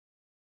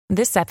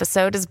This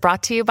episode is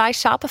brought to you by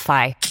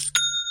Shopify.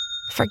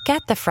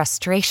 Forget the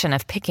frustration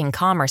of picking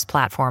commerce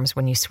platforms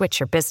when you switch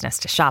your business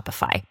to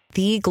Shopify,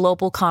 the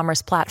global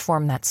commerce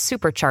platform that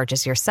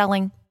supercharges your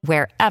selling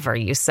wherever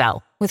you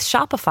sell. With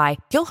Shopify,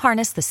 you'll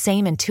harness the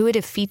same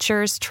intuitive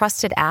features,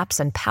 trusted apps,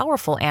 and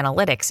powerful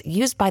analytics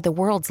used by the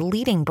world's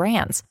leading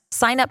brands.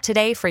 Sign up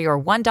today for your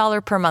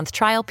 $1 per month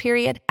trial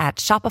period at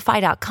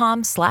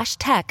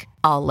shopify.com/tech,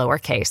 all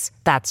lowercase.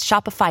 That's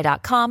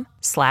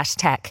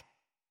shopify.com/tech.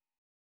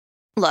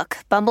 Look,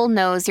 Bumble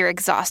knows you're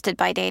exhausted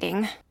by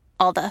dating.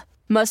 All the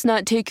must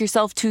not take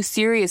yourself too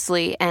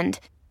seriously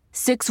and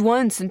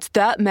 6'1" since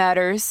that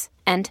matters.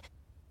 And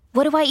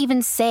what do I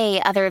even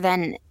say other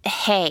than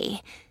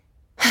hey?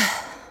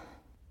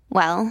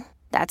 Well,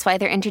 that's why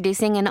they're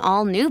introducing an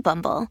all-new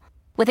Bumble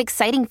with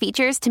exciting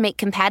features to make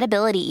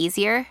compatibility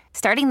easier,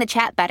 starting the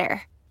chat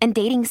better, and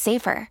dating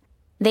safer.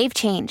 They've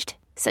changed,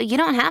 so you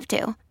don't have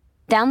to.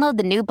 Download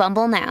the new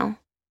Bumble now.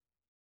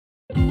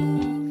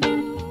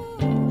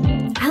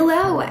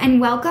 Hello,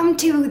 and welcome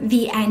to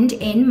the End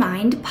in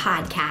Mind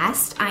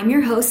podcast. I'm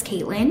your host,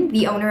 Caitlin,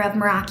 the owner of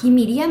Meraki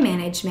Media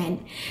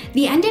Management.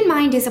 The End in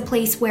Mind is a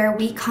place where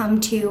we come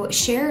to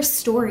share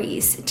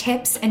stories,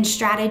 tips, and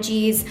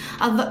strategies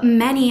of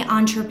many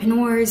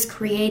entrepreneurs,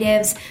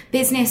 creatives,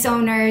 business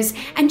owners,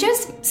 and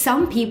just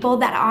some people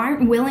that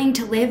aren't willing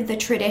to live the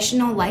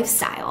traditional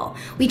lifestyle.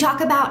 We talk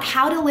about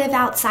how to live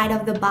outside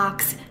of the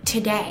box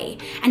today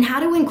and how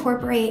to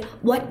incorporate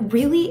what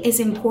really is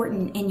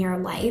important in your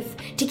life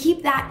to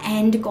keep that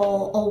end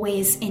goal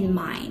always in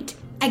mind.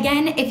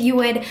 Again, if you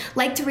would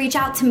like to reach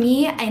out to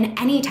me in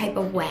any type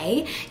of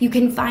way, you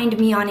can find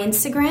me on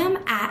Instagram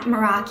at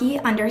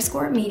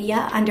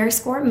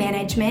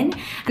Meraki_media_management.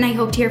 And I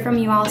hope to hear from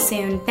you all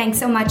soon. Thanks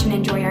so much and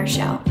enjoy our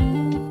show.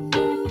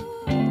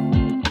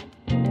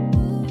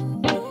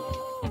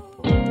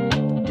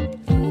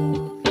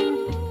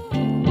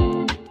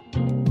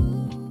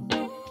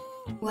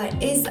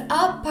 What is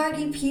up,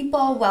 party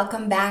people?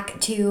 Welcome back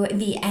to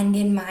the End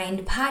in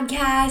Mind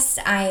podcast.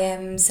 I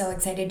am so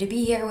excited to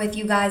be here with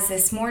you guys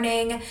this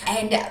morning.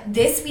 And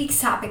this week's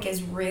topic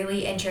is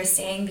really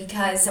interesting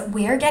because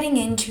we're getting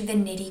into the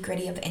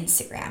nitty-gritty of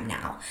Instagram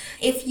now.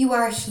 If you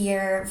are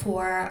here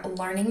for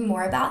learning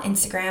more about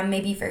Instagram,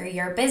 maybe for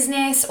your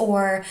business,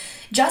 or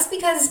just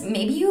because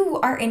maybe you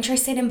are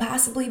interested in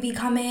possibly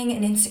becoming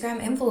an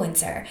Instagram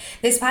influencer,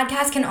 this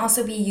podcast can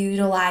also be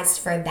utilized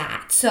for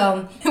that.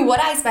 So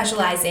what I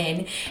specialize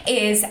in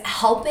is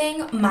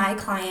helping my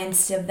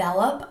clients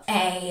develop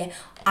a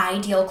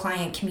ideal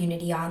client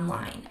community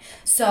online.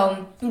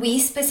 So we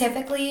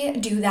specifically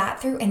do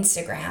that through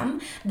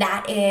Instagram.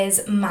 That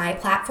is my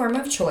platform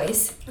of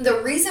choice.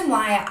 The reason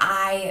why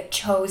I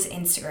chose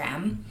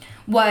Instagram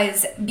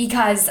was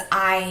because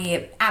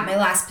I, at my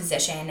last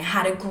position,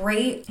 had a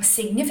great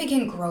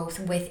significant growth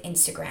with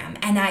Instagram.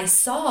 And I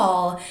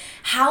saw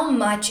how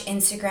much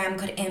Instagram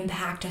could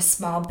impact a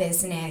small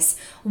business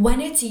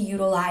when it's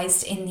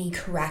utilized in the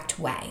correct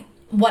way.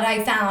 What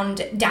I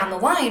found down the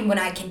line when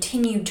I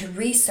continued to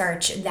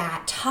research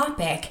that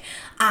topic,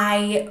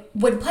 I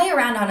would play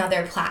around on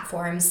other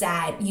platforms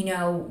that,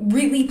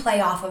 really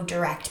play off of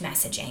direct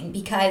messaging,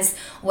 because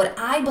what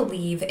I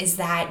believe is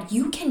that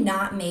you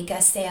cannot make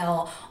a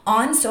sale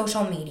on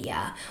social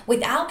media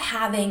without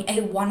having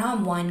a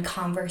one-on-one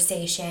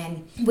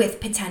conversation with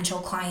potential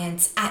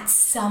clients at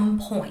some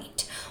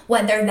point,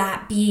 whether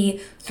that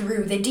be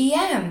through the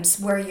DMs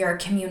where you're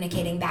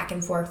communicating back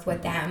and forth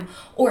with them,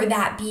 or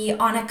that be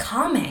on a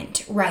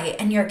comment, right,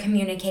 and you're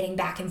communicating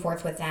back and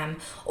forth with them,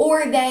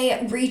 or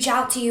they reach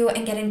out to you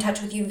and get in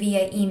touch with you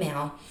via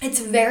email. It's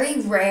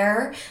very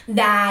rare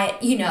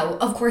that,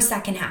 of course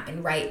that can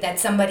happen, right? That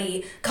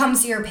somebody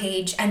comes to your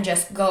page and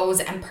just goes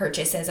and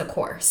purchases a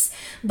course.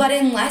 But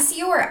unless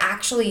you are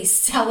actually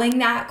selling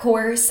that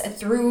course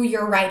through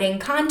your writing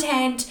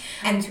content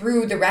and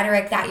through the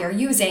rhetoric that you're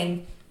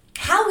using,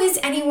 how is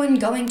anyone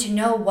going to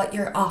know what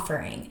you're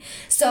offering?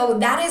 So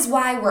that is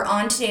why we're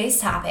on today's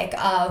topic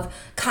of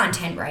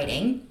content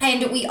writing.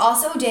 And we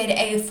also did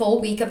a full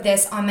week of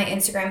this on my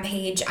Instagram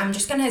page. I'm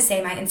just going to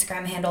say my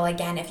Instagram handle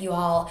again if you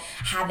all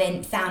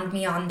haven't found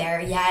me on there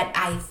yet.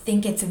 I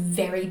think it's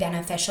very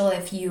beneficial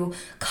if you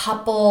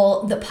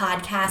couple the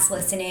podcast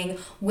listening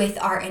with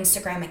our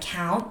Instagram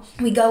account.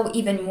 We go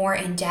even more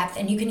in depth,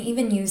 and you can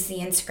even use the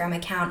Instagram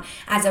account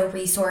as a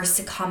resource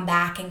to come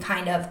back and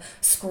kind of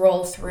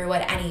scroll through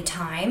at any time.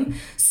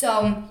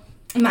 So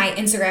my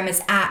Instagram is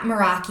at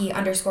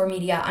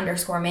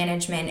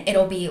Meraki_media_management.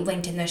 It'll be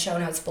linked in the show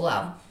notes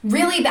below.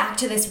 Really back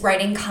to this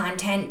writing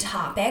content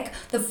topic,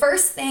 the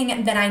first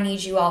thing that I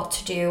need you all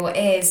to do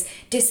is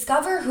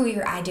discover who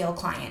your ideal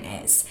client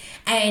is.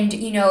 And,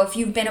 if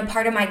you've been a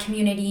part of my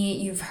community,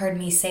 you've heard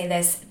me say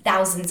this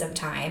thousands of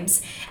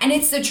times, and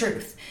it's the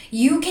truth.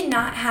 You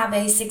cannot have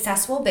a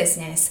successful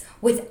business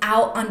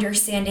without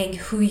understanding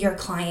who your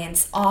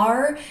clients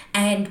are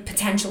and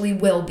potentially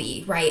will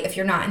be, right? If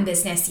you're not in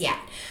business yet.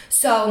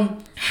 So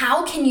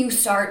how can you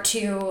start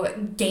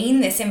to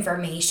gain this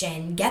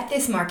information, get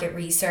this market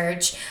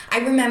research? I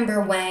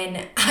remember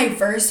when I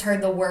first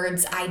heard the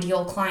words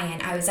ideal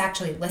client, I was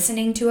actually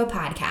listening to a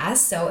podcast.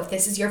 So if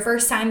this is your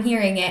first time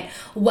hearing it,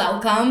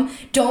 welcome.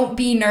 Don't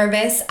be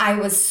nervous. I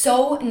was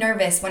so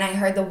nervous when I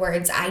heard the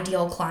words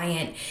ideal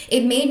client.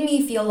 It made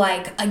me feel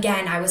like,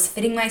 again, I was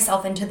fitting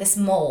myself into this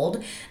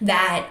mold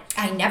that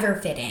I never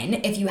fit in.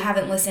 If you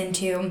haven't listened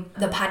to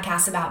the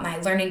podcast about my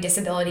learning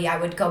disability, I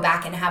would go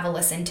back and have a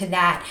listen to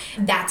that.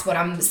 That's what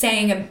I'm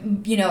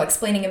saying,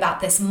 explaining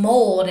about this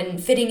mold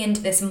and fitting into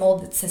this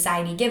mold that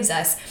society gives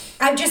us.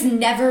 I've just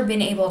never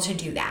been able to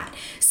do that.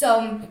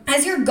 So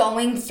as you're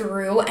going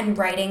through and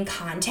writing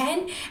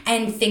content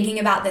and thinking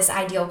about this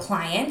ideal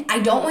client, I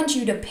don't want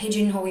you to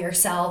pigeonhole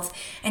yourself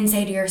and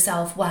say to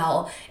yourself,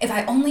 well, if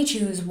I only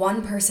choose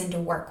one person to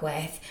work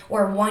with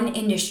or one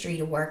industry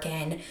to work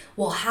in,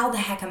 well, how the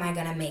heck am I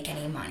going to make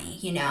any money,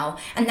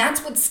 And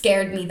that's what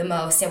scared me the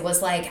most. It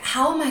was like,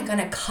 how am I going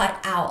to cut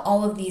out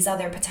all of these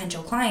other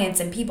potential clients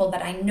and people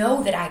that I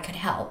know that I could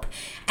help?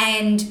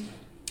 And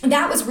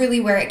that was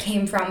really where it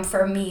came from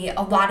for me.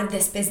 A lot of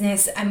this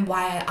business and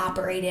why I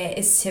operate it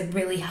is to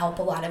really help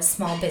a lot of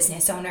small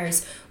business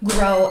owners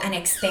grow and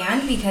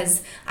expand,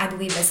 because I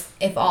believe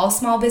if all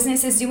small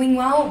business is doing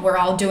well, we're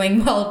all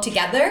doing well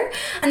together.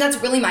 And that's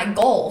really my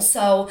goal.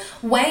 So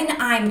when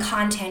I'm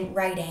content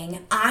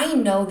writing, I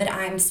know that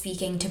I'm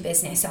speaking to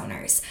business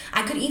owners.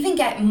 I could even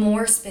get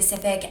more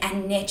specific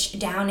and niche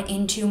down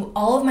into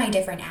all of my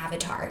different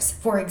avatars.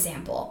 For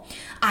example,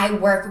 I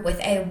work with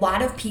a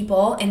lot of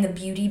people in the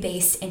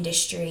beauty-based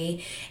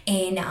industry,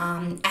 in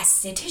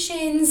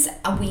estheticians.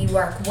 We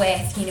work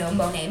with,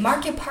 Monet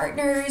Market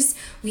Partners.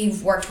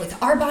 We've worked with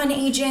Arbonne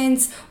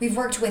agents. We've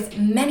worked with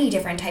many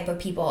different type of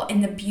people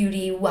in the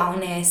beauty,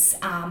 wellness,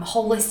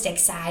 holistic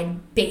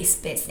side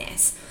based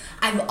business.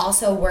 I've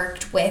also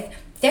worked with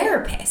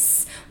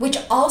therapists, which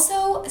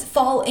also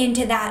fall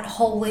into that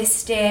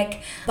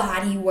holistic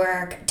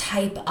bodywork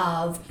type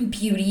of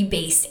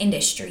beauty-based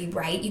industry,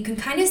 right? You can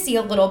kind of see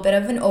a little bit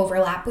of an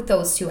overlap with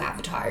those two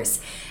avatars.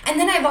 And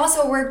then I've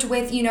also worked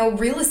with,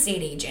 real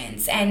estate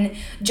agents and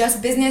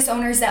just business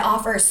owners that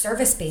offer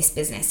service-based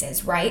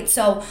businesses, right?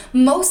 So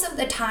most of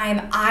the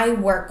time I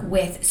work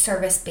with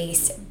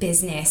service-based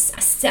business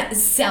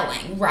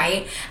selling,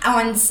 right?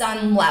 On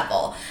some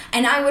level.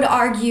 And I would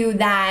argue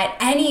that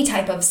any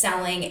type of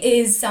selling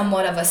is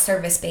somewhat of a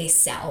service-based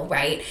sell,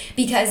 right?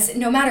 Because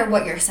no matter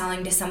what you're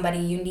selling to somebody,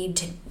 you need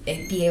to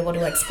be able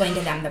to explain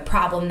to them the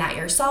problem that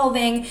you're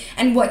solving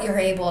and what you're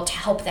able to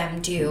help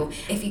them do.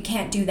 If you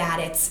can't do that,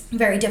 it's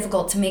very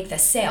difficult to make the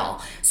sale.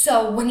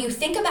 So when you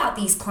think about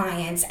these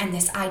clients and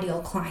this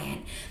ideal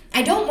client,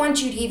 I don't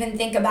want you to even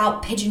think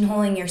about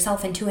pigeonholing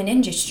yourself into an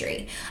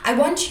industry. I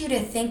want you to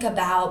think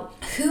about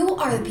who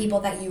are the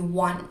people that you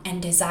want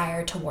and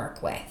desire to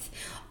work with.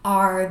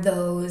 Are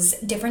those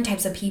different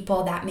types of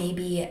people that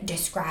maybe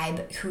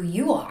describe who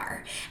you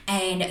are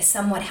and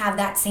somewhat have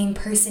that same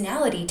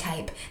personality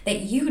type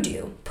that you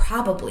do,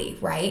 probably,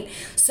 right?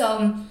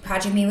 So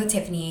Project Me with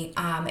Tiffany,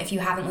 if you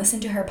haven't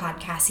listened to her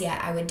podcast yet,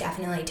 I would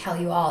definitely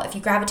tell you all, if you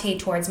gravitate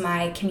towards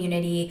my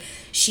community,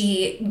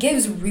 she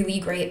gives really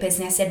great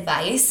business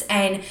advice,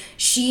 and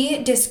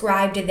she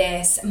described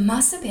this,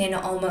 must have been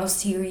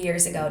almost 2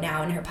 years ago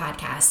now in her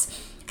podcast.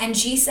 And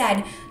she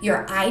said,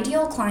 your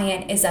ideal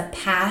client is a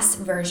past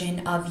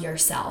version of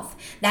yourself.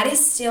 That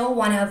is still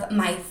one of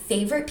my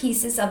favorite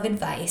pieces of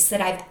advice that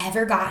I've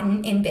ever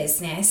gotten in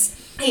business.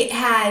 It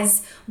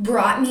has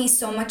brought me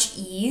so much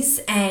ease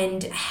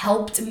and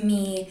helped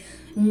me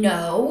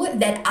know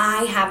that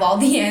I have all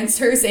the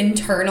answers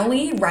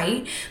internally,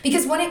 right?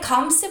 Because when it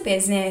comes to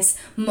business,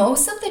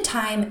 most of the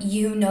time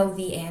you know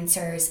the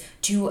answers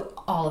to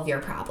all of your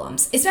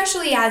problems,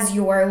 especially as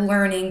you're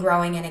learning,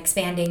 growing, and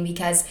expanding.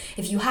 Because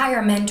if you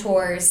hire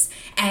mentors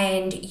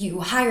and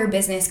you hire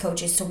business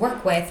coaches to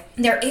work with,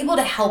 they're able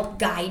to help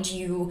guide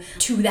you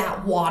to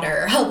that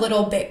water a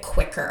little bit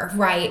quicker,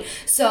 right?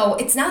 So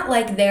it's not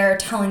like they're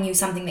telling you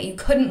something that you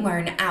couldn't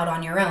learn out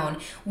on your own.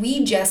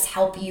 We just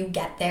help you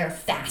get there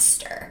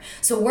faster.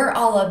 So we're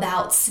all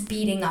about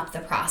speeding up the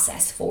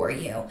process for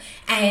you.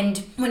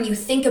 And when you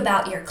think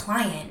about your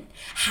client,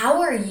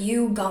 how are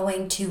you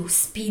going to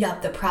speed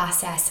up the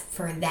process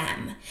for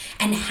them?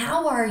 And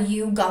how are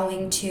you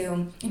going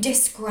to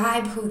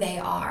describe who they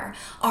are?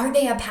 Are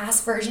they a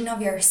past version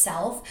of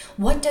yourself?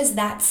 What does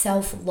that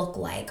self look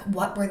like?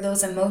 What were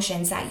those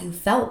emotions that you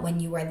felt when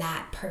you were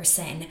that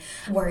person?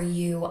 Were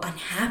you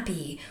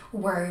unhappy?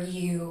 Were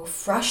you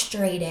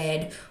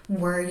frustrated?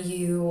 Were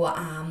you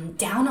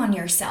down on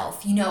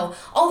yourself?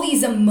 All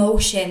these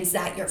emotions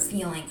that you're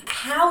feeling.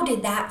 How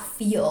did that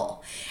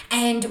feel?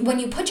 And when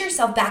you put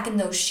yourself back in in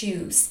those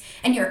shoes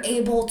and you're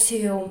able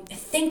to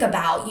think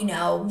about,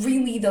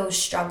 really those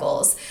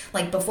struggles.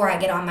 Like before I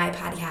get on my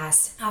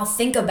podcast, I'll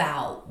think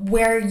about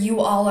where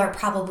you all are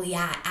probably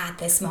at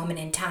this moment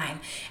in time.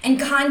 And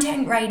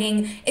content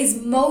writing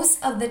is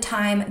most of the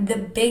time the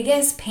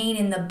biggest pain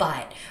in the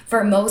butt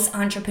for most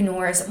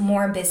entrepreneurs,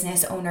 more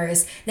business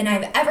owners than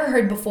I've ever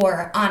heard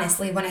before.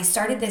 Honestly, when I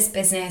started this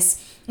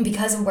business,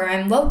 because of where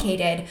I'm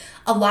located,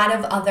 a lot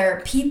of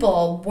other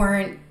people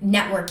weren't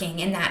networking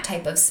in that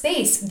type of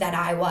space that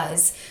I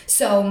was.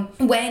 So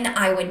when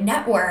I would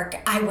network,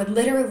 I would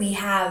literally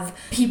have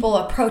people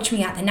approach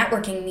me at the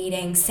networking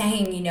meeting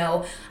saying,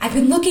 I've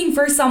been looking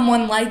for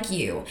someone like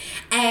you.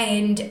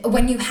 And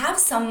when you have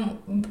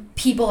some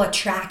people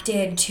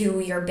attracted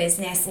to your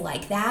business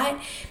like that,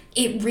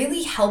 it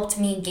really helped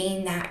me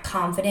gain that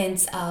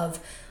confidence of,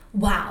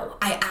 wow,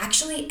 I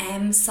actually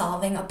am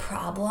solving a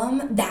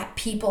problem that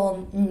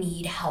people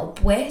need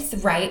help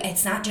with, right?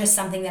 It's not just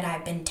something that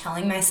I've been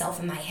telling myself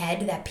in my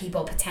head that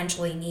people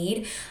potentially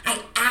need.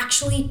 I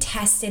actually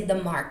tested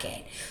the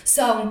market.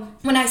 So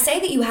when I say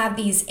that you have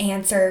these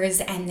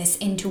answers and this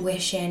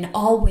intuition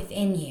all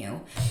within you,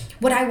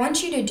 what I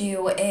want you to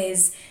do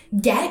is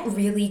get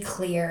really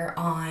clear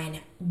on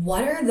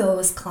what are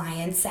those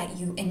clients that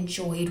you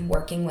enjoyed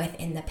working with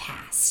in the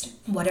past?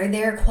 What are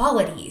their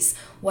qualities?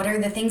 What are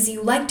the things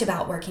you liked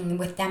about working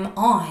with them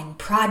on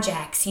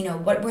projects?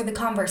 What were the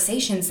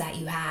conversations that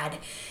you had?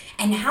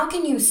 And how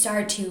can you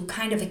start to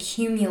kind of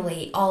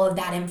accumulate all of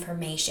that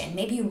information?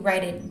 Maybe you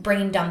write it,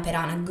 brain dump it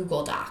on a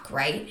Google Doc,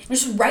 right?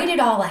 Just write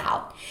it all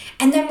out.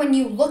 And then when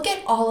you look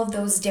at all of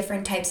those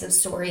different types of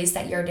stories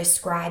that you're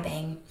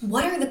describing,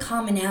 what are the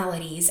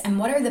commonalities and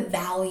what are the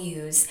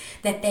values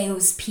that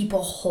those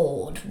people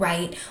hold,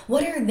 right?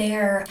 What are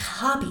their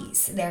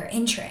hobbies, their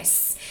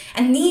interests?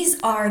 And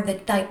these are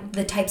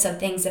the types of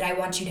things that I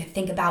want you to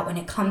think about when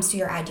it comes to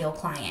your ideal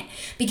client.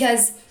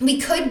 Because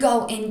we could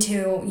go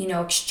into,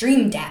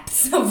 extreme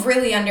depths of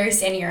really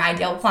understanding your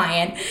ideal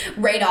client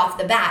right off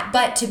the bat.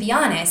 But to be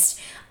honest,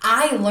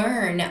 I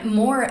learn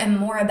more and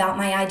more about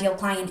my ideal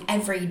client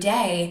every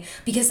day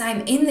because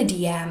I'm in the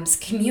DMs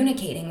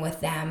communicating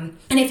with them.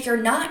 And if you're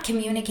not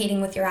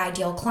communicating with your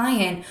ideal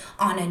client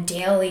on a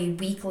daily,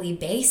 weekly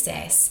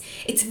basis,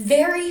 it's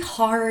very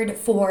hard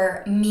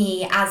for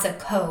me as a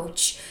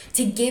coach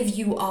to give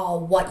you all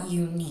what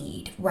you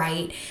need,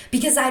 right?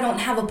 Because I don't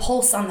have a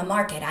pulse on the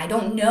market. I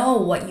don't know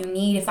what you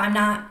need if I'm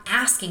not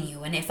asking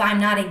you and if I'm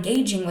not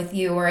engaging with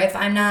you or if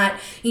I'm not,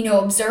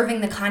 observing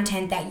the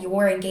content that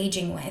you're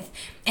engaging with.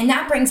 And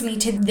that brings me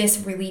to this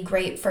really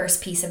great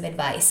first piece of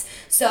advice.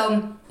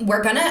 So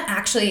we're gonna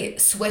actually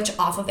switch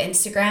off of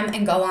Instagram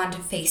and go on to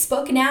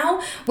Facebook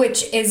now,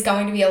 which is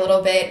going to be a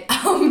little bit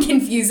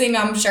confusing,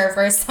 I'm sure,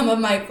 for some of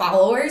my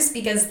followers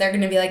because they're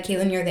gonna be like,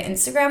 Keelan, you're the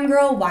Instagram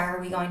girl. Why are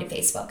we going to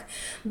Facebook?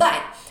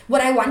 But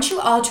what I want you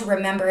all to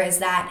remember is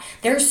that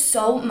there's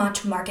so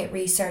much market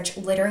research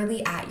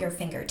literally at your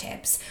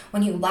fingertips.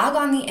 When you log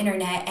on the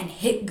internet and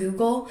hit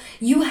Google,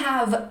 you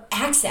have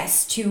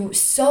access to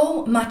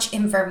so much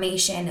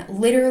information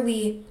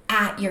literally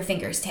at your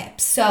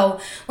fingertips. So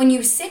when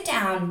you sit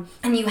down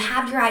and you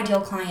have your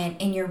ideal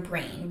client in your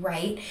brain,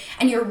 right?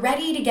 And you're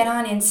ready to get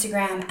on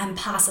Instagram and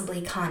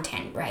possibly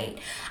content, right?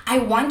 I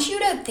want you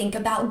to think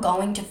about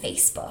going to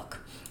Facebook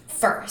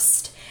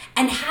first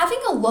and having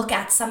a look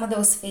at some of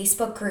those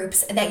Facebook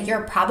groups that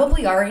you're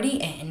probably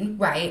already in,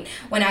 right?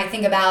 When I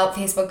think about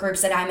Facebook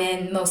groups that I'm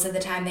in, most of the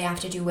time they have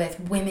to do with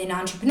women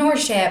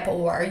entrepreneurship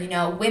or,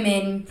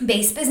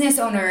 women-based business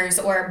owners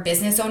or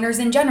business owners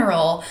in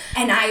general.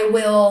 And I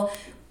will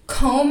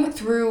comb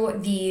through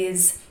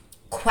these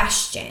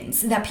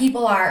questions that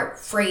people are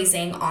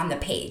phrasing on the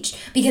page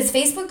because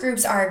Facebook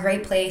groups are a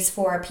great place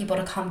for people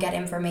to come get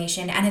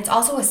information, and it's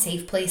also a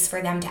safe place for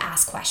them to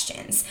ask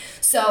questions.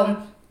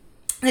 So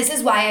this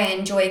is why I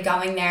enjoy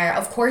going there.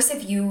 Of course,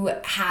 if you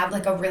have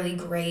a really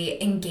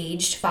great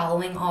engaged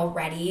following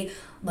already,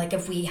 like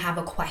if we have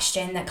a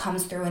question that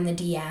comes through in the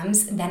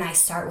DMs, then I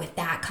start with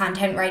that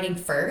content writing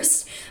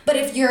first. But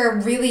if you're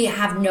really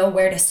have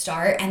nowhere to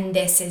start and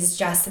this is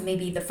just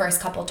maybe the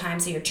first couple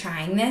times that you're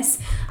trying this,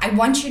 I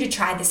want you to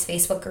try this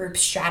Facebook group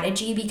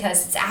strategy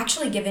because it's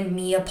actually given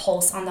me a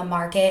pulse on the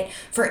market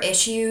for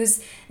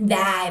issues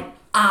that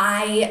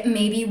I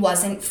maybe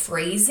wasn't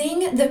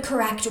phrasing the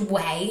correct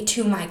way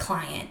to my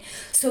client.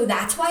 So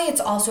that's why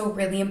it's also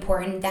really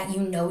important that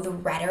you know the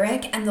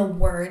rhetoric and the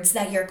words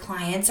that your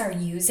clients are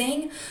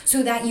using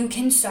so that you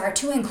can start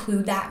to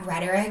include that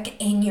rhetoric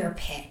in your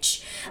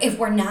pitch. If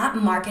we're not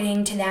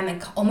marketing to them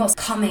and almost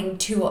coming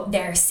to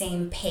their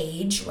same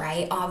page,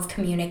 right, of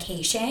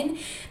communication,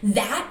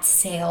 that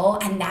sale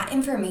and that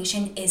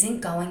information isn't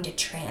going to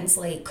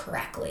translate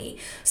correctly.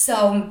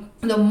 So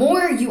the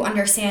more you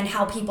understand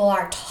how people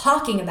are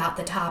talking about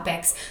the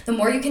topics, the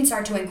more you can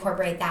start to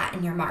incorporate that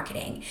in your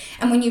marketing.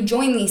 And when you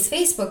join these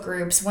Facebook Facebook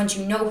groups, once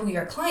you know who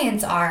your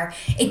clients are,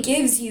 it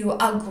gives you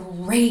a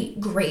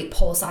great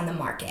pulse on the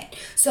market.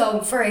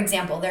 So for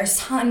example, there's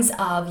tons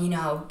of,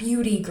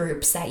 beauty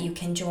groups that you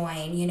can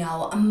join,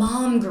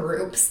 mom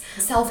groups,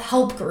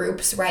 self-help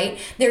groups, right?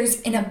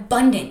 There's an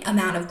abundant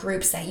amount of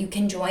groups that you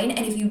can join.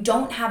 And if you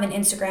don't have an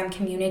Instagram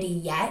community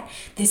yet,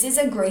 this is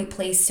a great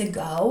place to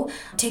go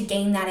to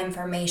gain that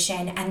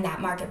information and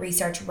that market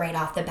research right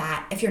off the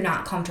bat if you're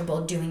not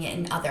comfortable doing it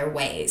in other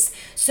ways.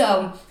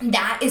 So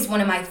that is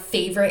one of my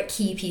favorite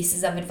key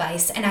pieces of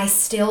advice. And I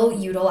still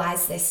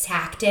utilize this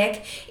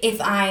tactic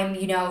if I'm,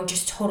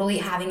 just totally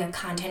having a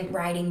content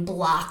writing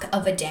block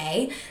of a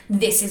day.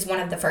 This is one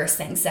of the first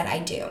things that I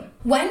do.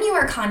 When you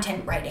are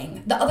content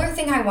writing, the other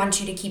thing I want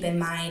you to keep in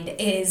mind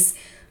is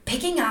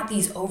picking out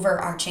these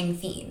overarching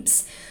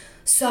themes.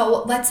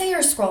 So let's say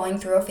you're scrolling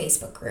through a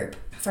Facebook group.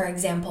 For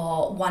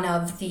example, one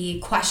of the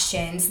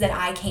questions that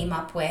I came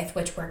up with,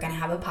 which we're going to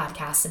have a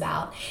podcast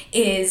about,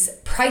 is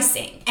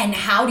pricing and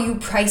how do you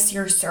price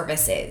your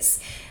services?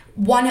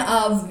 One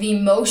of the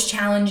most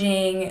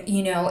challenging,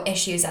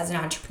 issues as an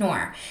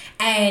entrepreneur.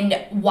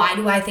 And why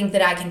do I think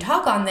that I can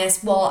talk on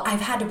this? Well,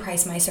 I've had to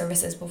price my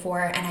services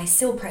before and I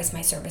still price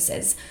my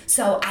services.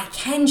 So I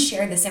can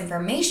share this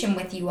information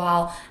with you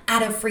all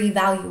at a free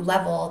value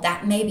level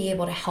that may be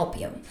able to help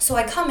you. So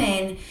I come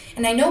in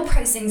and I know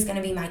pricing is going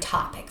to be my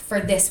topic for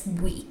this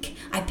week.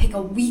 I pick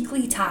a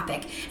weekly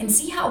topic and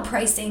see how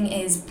pricing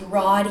is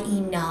broad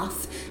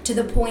enough to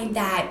the point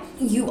that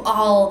you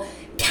all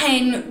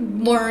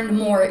can learn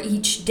more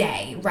each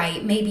day,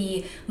 right?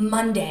 Maybe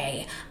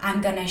Monday,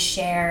 I'm gonna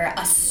share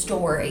a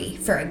story,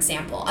 for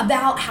example,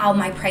 about how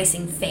my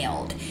pricing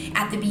failed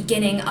at the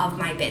beginning of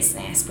my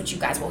business, which you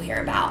guys will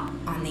hear about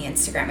on the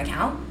Instagram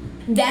account.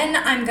 Then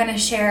I'm gonna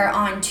share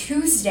on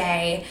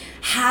Tuesday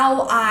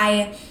how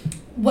I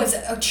was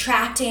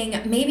attracting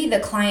maybe the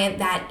client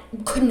that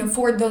couldn't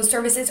afford those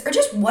services or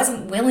just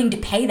wasn't willing to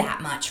pay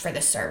that much for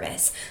the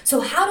service. So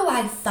how do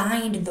I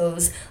find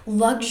those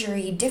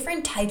luxury,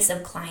 different types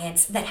of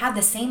clients that have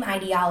the same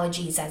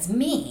ideologies as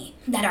me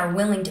that are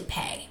willing to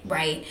pay,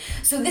 right?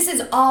 So this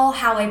is all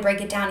how I break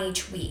it down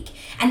each week.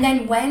 And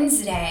then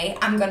Wednesday,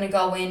 I'm going to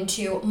go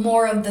into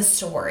more of the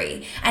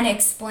story and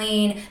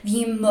explain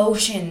the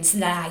emotions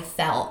that I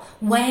felt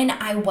when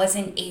I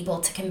wasn't able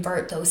to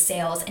convert those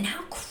sales and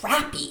how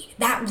crappy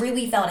that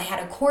really felt. I had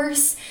a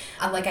course,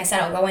 like I said,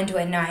 I'll go into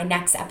it in my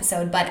next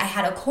episode, but I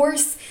had a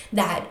course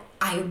that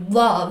I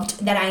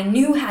loved, that I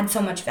knew had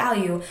so much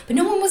value, but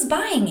no one was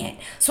buying it.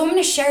 So I'm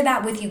going to share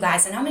that with you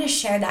guys, and I'm going to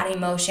share that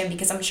emotion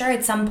because I'm sure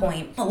at some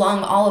point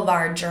along all of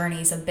our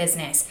journeys of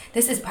business,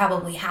 this has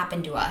probably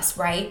happened to us,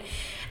 right?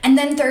 And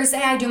then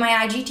Thursday, I do my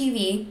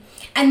IGTV.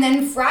 And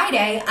then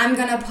Friday, I'm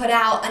going to put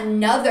out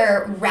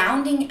another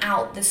rounding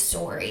out the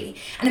story.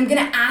 And I'm going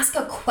to ask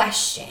a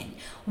question.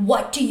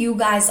 What do you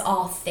guys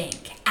all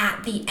think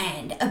at the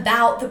end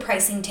about the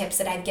pricing tips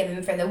that I've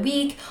given for the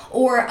week,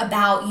 or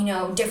about,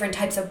 different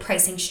types of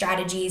pricing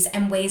strategies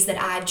and ways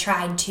that I've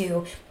tried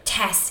to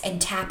test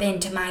and tap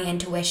into my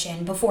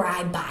intuition before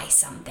I buy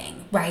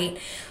something, right?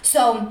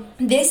 So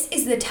this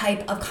is the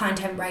type of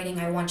content writing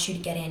I want you to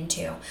get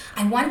into.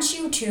 I want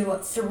you to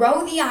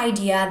throw the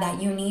idea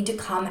that you need to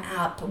come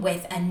up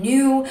with a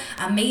new,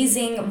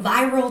 amazing,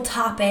 viral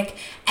topic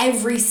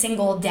every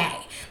single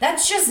day.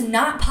 That's just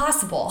not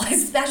possible,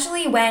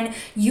 especially when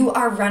you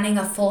are running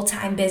a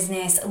full-time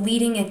business,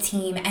 leading a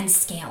team, and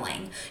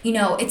scaling.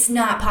 It's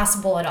not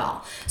possible at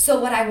all. So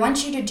what I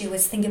want you to do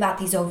is think about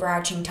these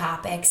overarching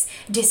topics,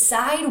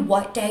 decide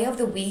what day of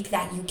the week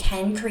that you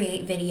can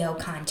create video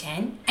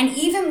content, and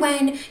even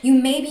when you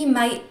maybe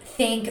might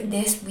think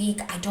this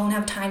week I don't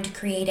have time to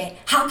create it,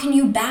 how can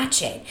you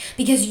batch it?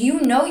 Because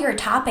you know your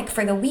topic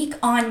for the week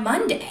on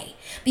Monday,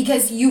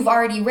 because you've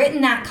already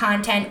written that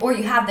content or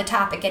you have the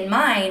topic in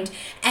mind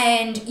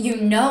and you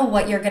know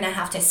what you're going to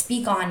have to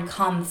speak on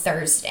come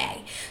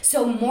Thursday.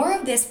 So more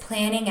of this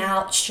planning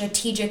out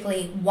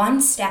strategically, one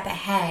step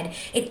ahead,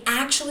 it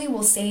actually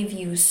will save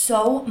you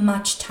so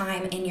much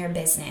time in your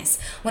business.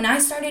 When I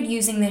started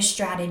using this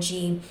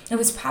strategy, it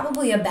was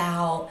probably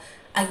about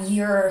a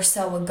year or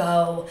so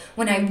ago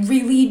when I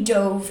really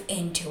dove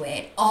into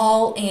it,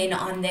 all in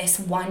on this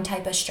one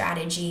type of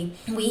strategy.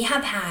 We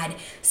have had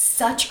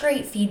such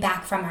great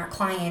feedback from our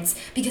clients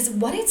because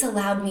what it's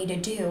allowed me to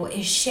do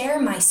is share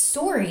my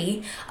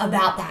story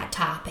about that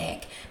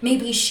topic,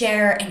 maybe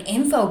share an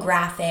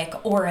infographic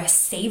or a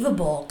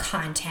savable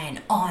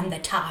content on the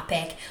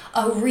topic,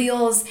 a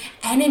Reels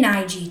and an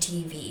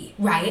IGTV,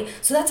 right?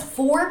 So that's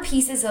 4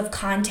 pieces of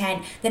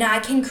content that I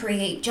can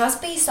create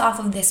just based off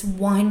of this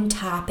one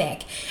topic.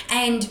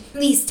 And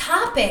these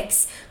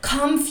topics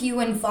come few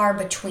and far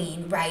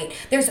between, right?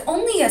 There's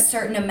only a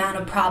certain amount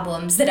of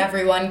problems that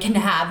everyone can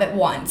have at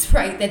once,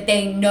 right? That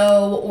they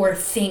know or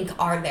think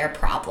are their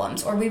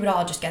problems, or we would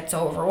all just get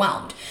so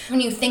overwhelmed.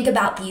 When you think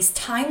about these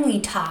timely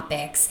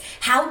topics,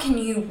 how can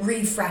you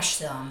refresh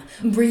them,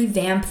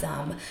 revamp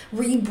them,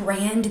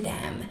 rebrand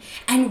them,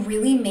 and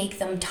really make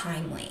them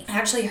timely? I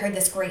actually heard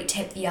this great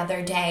tip the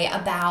other day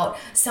about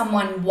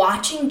someone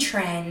watching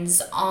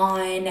trends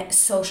on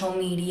social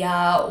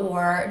media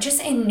or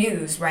just in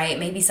news, right?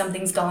 Maybe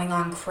something's going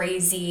on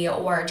crazy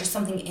or just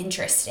something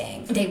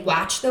interesting. They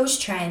watch those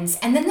trends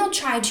and then they'll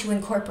try to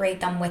incorporate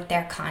them with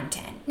their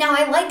content. Now,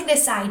 I like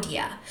this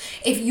idea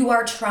if you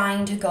are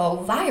trying to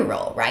go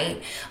viral,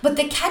 right? But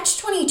the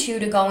catch-22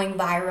 to going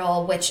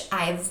viral, which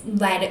I've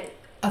led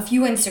a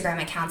few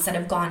Instagram accounts that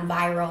have gone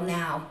viral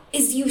now,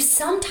 is you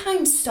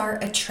sometimes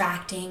start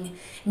attracting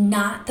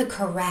not the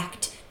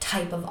correct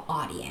type of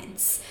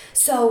audience.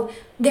 So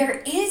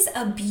there is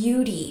a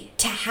beauty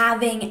to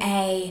having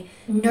a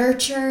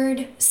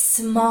nurtured,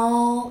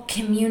 small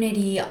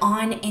community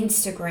on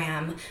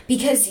Instagram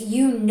because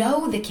you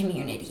know the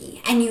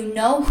community and you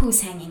know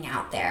who's hanging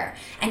out there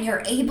and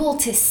you're able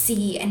to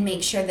see and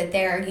make sure that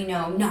they're,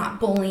 not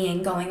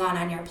bullying going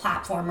on your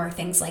platform or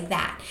things like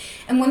that.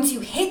 And once you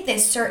hit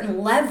this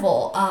certain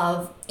level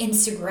of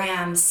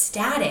Instagram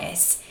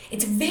status,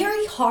 it's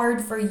very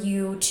hard for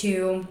you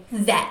to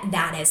vet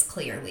that as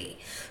clearly.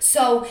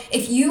 So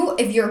if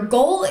your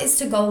goal is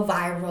to go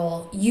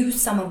viral,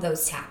 use some of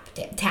those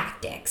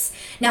tactics.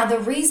 Now, the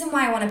reason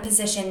why I want to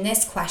position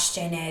this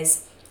question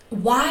is,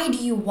 why do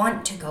you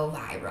want to go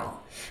viral?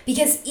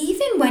 Because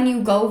even when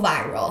you go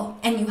viral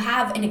and you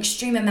have an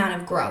extreme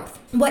amount of growth,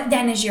 what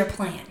then is your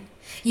plan?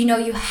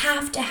 You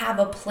have to have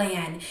a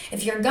plan.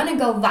 If you're going to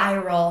go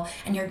viral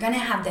and you're going to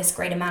have this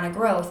great amount of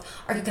growth,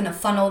 are you going to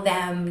funnel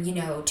them,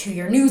 to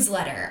your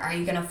newsletter? Are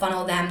you going to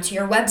funnel them to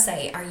your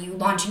website? Are you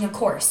launching a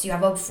course? Do you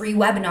have a free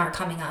webinar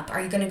coming up? Are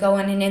you going to go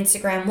on an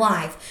Instagram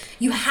live?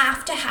 You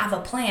have to have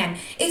a plan.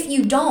 If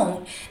you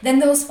don't, then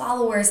those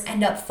followers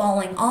end up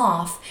falling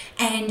off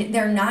and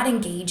they're not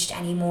engaged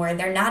anymore.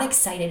 They're not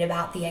excited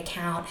about the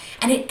account,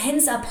 and it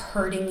ends up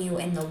hurting you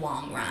in the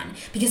long run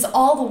because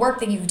all the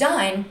work that you've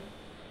done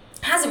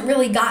hasn't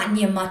really gotten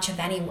you much of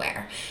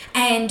anywhere.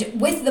 And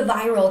with the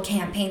viral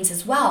campaigns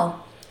as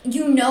well,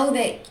 you know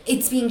that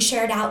it's being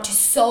shared out to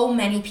so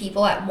many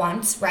people at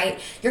once, right?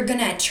 You're going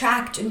to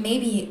attract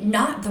maybe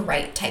not the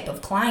right type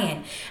of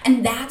client.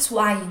 And that's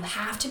why you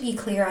have to be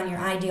clear on your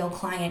ideal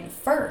client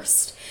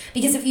first.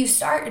 Because if you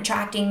start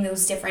attracting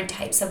those different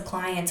types of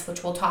clients,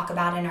 which we'll talk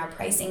about in our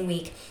pricing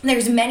week,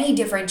 there's many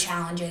different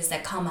challenges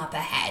that come up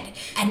ahead.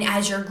 And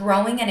as you're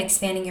growing and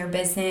expanding your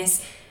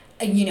business,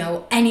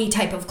 any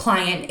type of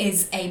client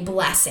is a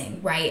blessing,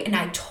 right? And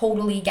I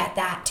totally get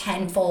that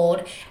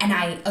tenfold, and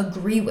I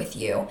agree with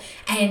you.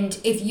 And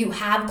if you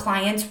have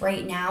clients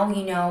right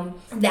now,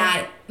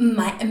 that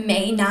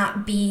may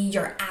not be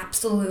your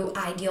absolute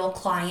ideal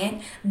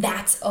client,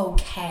 that's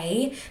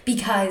okay,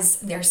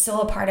 because they're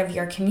still a part of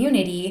your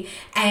community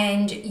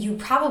and you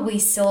probably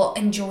still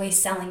enjoy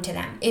selling to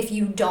them. If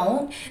you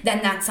don't,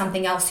 then that's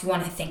something else you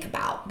want to think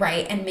about,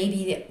 right? And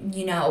maybe,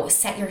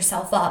 set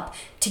yourself up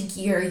to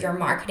gear your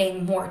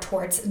marketing more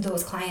towards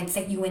those clients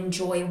that you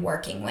enjoy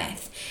working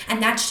with.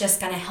 And that's just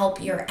going to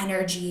help your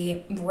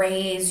energy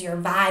raise, your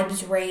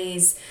vibes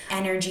raise.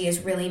 Energy is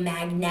really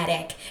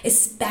magnetic,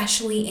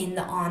 especially in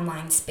the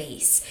online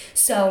space.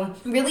 So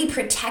really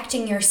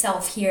protecting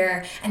yourself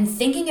here and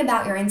thinking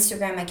about your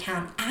Instagram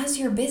account as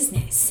your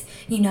business.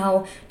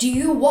 Do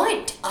you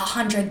want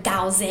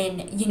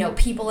 100,000,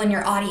 people in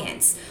your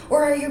audience?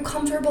 Or are you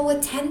comfortable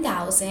with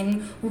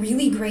 10,000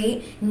 really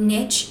great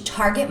niche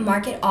target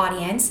market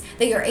audience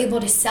that you're able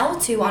to sell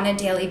to on a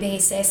daily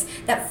basis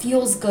that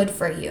feels good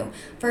for you?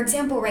 For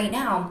example, right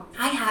now,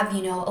 I have,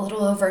 a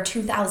little over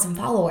 2,000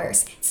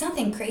 followers. It's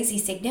nothing crazy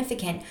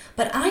significant,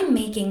 but I'm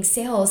making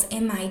sales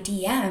in my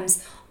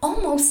DMs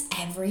almost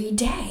every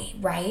day,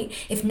 right?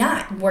 If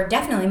not, we're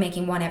definitely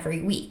making one every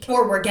week,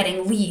 or we're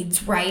getting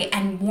leads, right?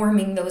 And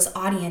warming those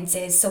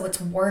audiences so it's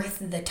worth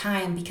the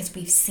time because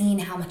we've seen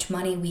how much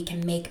money we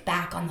can make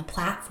back on the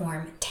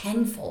platform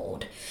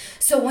tenfold.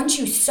 So once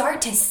you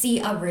start to see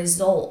a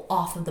result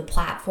off of the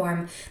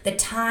platform, the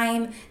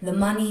time, the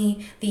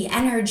money, the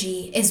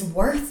energy is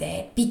worth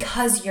it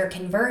because you're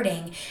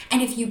converting.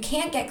 And if you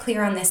can't get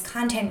clear on this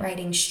content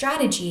writing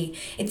strategy,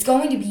 it's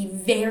going to be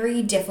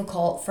very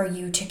difficult for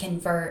you to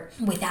convert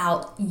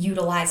without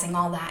utilizing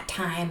all that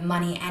time,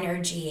 money,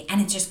 energy, and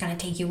it's just going to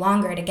take you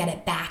longer to get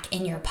it back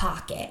in your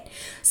pocket.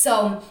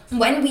 So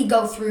when we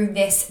go through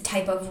this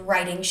type of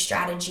writing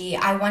strategy,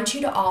 I want you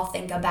to all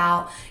think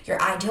about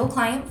your ideal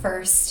client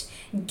first.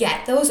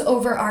 Get those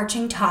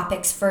overarching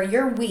topics for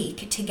your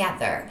week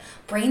together.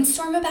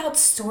 Brainstorm about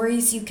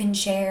stories you can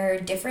share,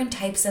 different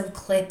types of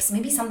clips,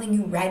 maybe something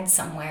you read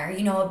somewhere,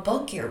 a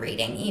book you're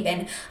reading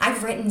even.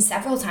 I've written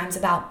several times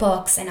about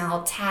books and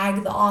I'll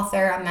tag the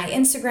author on my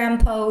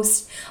Instagram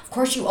post. Of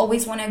course, you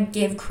always want to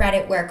give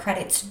credit where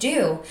credit's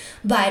due,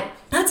 but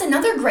that's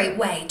another great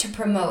way to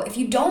promote. If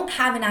you don't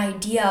have an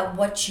idea of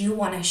what you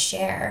want to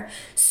share,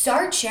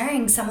 start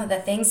sharing some of the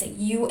things that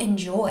you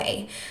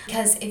enjoy,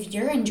 because if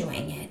you're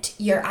enjoying it,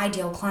 your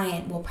ideal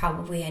client will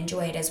probably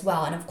enjoy it as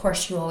well. And of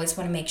course, you always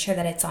want to make sure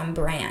that it's on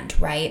brand,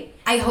 right?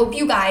 I hope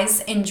you guys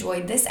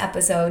enjoyed this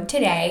episode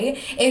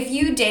today. If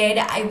you did,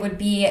 I would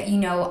be,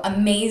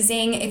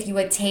 amazing if you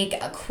would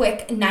take a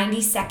quick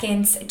 90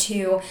 seconds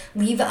to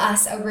leave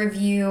us a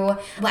review.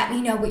 Let me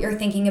know what you're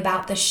thinking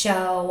about the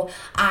show.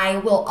 I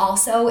will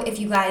also, if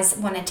you guys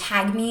want to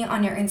tag me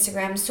on your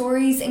Instagram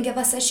stories and give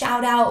us a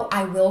shout out,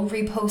 I will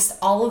repost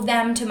all of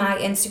them to my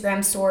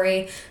Instagram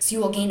story, so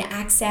you will gain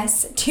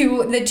access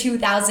to the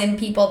 2,000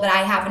 people that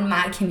I have in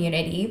my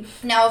community.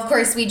 Now, of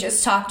course, we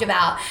just talked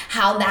about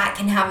how that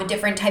can have a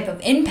different type of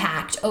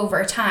impact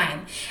over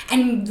time.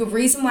 And the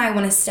reason why I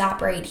want to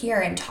stop right here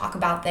and talk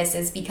about this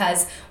is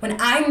because when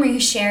I'm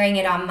resharing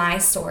it on my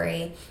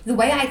story, the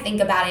way I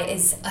think about it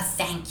is a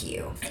thank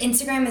you.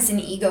 Instagram is an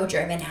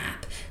ego-driven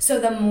app. So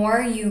the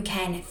more you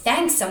can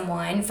thank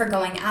someone for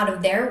going out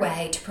of their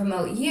way to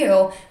promote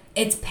you,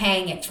 it's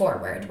paying it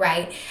forward,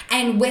 right?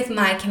 And with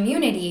my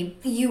community,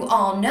 you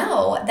all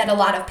know that a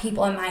lot of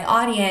people in my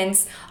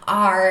audience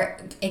are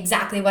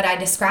exactly what I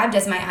described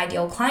as my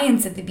ideal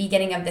clients at the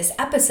beginning of this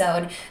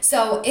episode.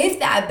 So if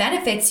that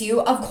benefits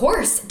you, of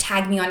course,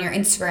 tag me on your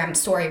Instagram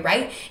story,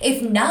 right?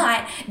 If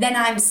not, then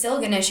I'm still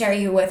going to share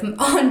you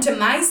onto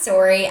my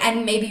story,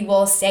 and maybe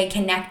we'll stay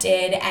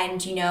connected,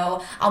 and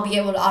I'll be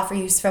able to offer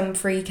you some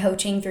free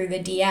coaching through the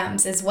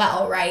DMs as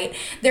well, right?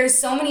 There's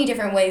so many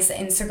different ways that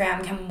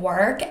Instagram can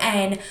work,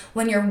 and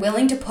when you're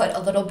willing to put a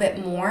little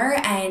bit more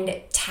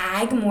and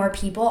tag more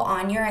people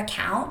on your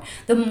account,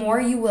 the more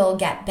you will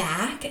get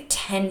back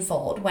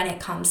tenfold when it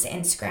comes to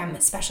Instagram,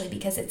 especially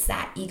because it's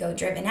that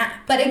ego-driven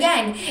app. But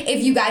again,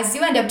 if you guys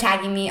do end up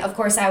tagging me, of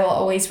course, I will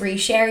always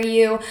reshare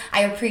you.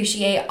 I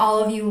appreciate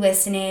all of you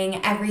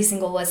listening, every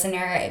single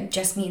listener. It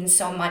just means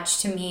so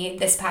much to me.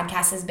 This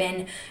podcast has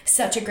been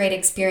such a great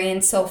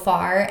experience so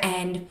far,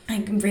 and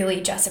I really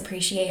just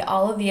appreciate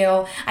all of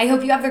you. I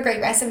hope you have a great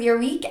rest of your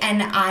week,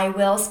 and I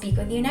will speak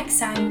with you next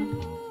time.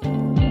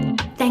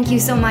 Thank you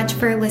so much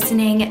for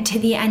listening to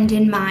The End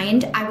in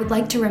Mind. I would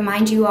like to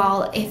remind you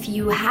all, if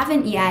you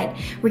haven't yet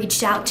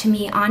reached out to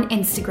me on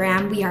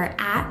Instagram, we are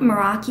at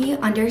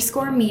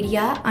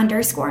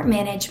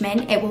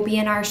Meraki_media_management. It will be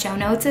in our show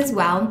notes as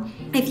well.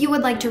 If you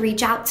would like to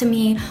reach out to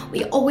me,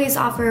 we always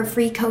offer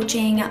free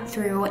coaching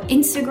through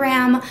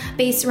Instagram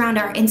based around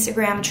our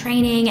Instagram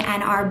training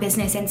and our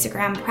business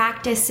Instagram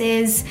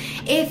practices.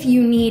 If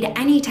you need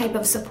any type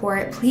of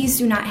support, please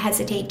do not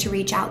hesitate to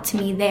reach out to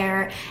me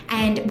there.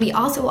 And we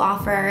also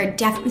offer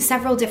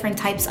several different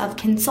types of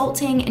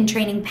consulting and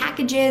training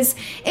packages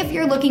if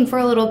you're looking for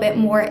a little bit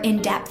more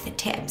in-depth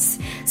tips.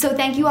 So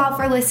thank you all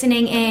for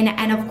listening in,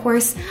 and of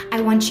course,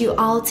 I want you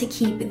all to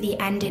keep the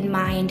end in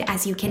mind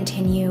as you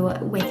continue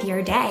with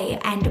your day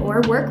and or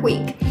work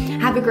week.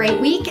 Have a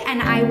great week,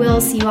 and I will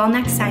see you all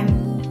next time.